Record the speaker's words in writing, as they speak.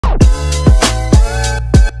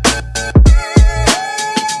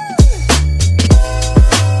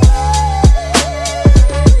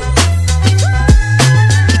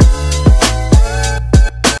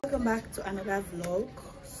another vlog.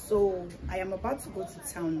 So I am about to go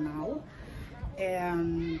to town now,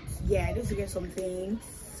 and yeah, I need to get some things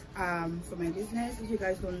for my business. If you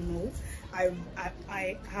guys don't know,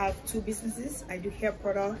 I have two businesses. I do hair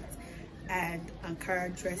products and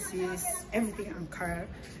Ankara dresses, everything Ankara.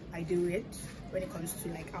 I do it when it comes to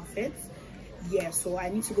like outfits. Yeah, so I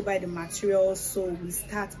need to go buy the materials, so we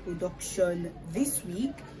start production this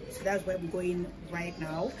week. So that's where we're going right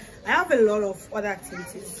now. I have a lot of other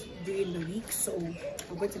activities during the week, so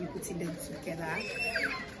I'm going to be putting them together.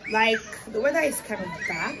 Like, the weather is kind of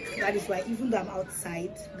dark, that is why even though I'm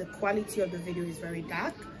outside, the quality of the video is very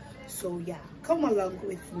dark. So yeah, come along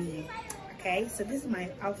with me. Okay, so this is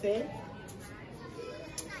my outfit.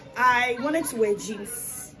 I wanted to wear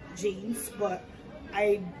jeans, but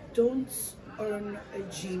I don't own a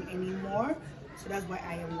jean anymore, so that's why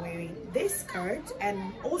I am wearing this skirt.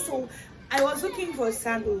 And also I was looking for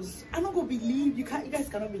sandals. I'm not gonna believe you guys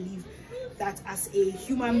cannot believe that as a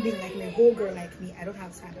human being, like a whole girl like me, I don't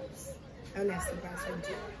have sandals. I only have slippers and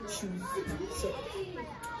shoes. So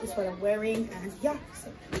that's what I'm wearing. And yeah,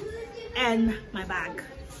 so, and my bag.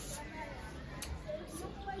 So,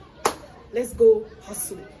 let's go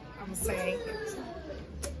hustle. I'm saying.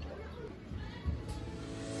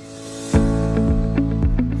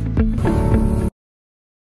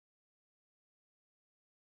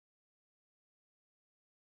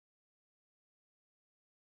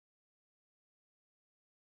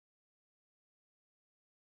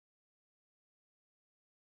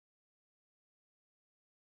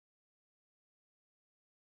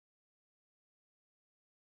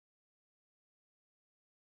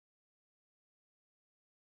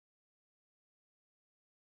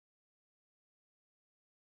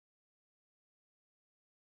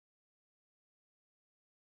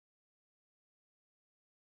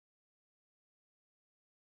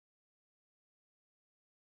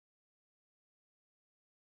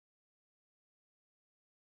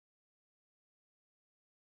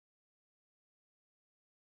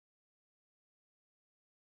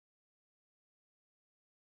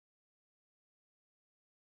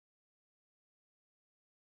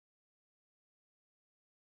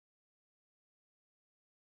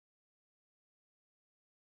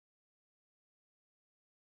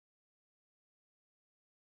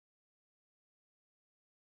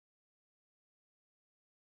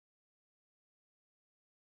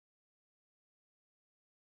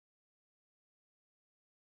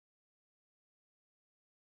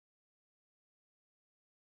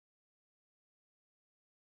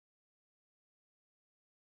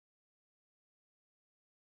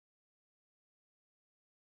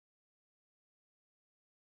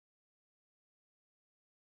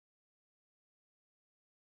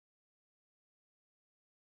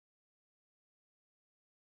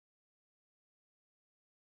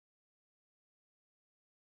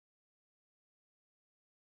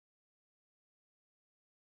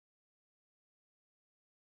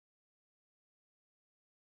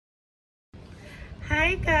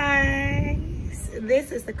 Hi guys,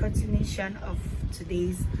 this is the continuation of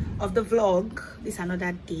the vlog. This is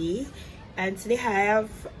another day, and today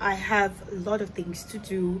I have a lot of things to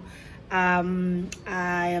do. I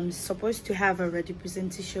am supposed to have a ready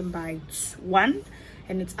presentation by 1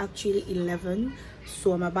 and it's actually 11,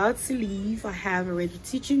 so I'm about to leave. I have already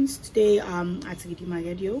teachings today at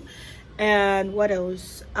Gidimagedio. And what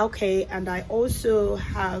else? Okay, and I also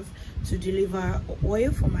have to deliver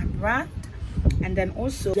oil for my brand. And then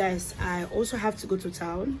also, yes, I also have to go to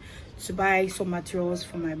town to buy some materials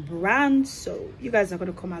for my brand. So you guys are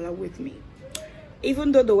going to come along with me.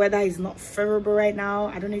 Even though the weather is not favorable right now,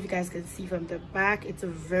 I don't know if you guys can see from the back, it's a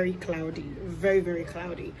very cloudy, very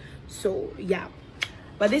cloudy. So yeah,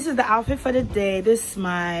 but this is the outfit for the day. This is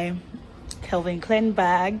my Calvin Klein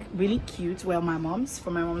bag, really cute. Well, from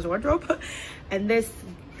my mom's wardrobe. And this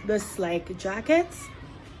like jackets.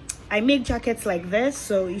 I make jackets like this,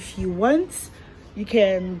 so if you want, you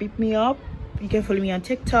can beat me up. You can follow me on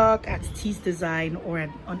TikTok at T's Design, or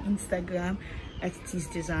on Instagram at T's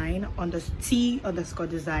Design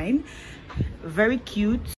 _T_design. Very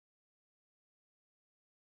cute.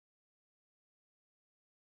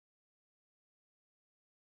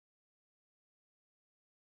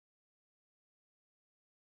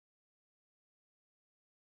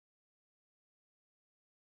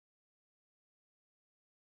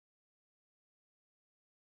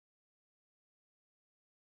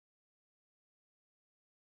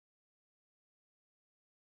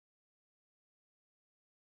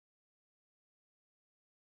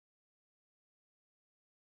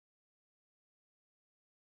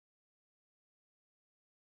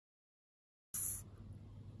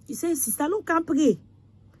 He says, sister, look, can't pray.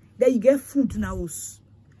 then you get food in the house.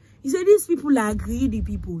 You say these people are greedy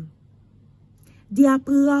people. They are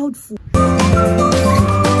proud food.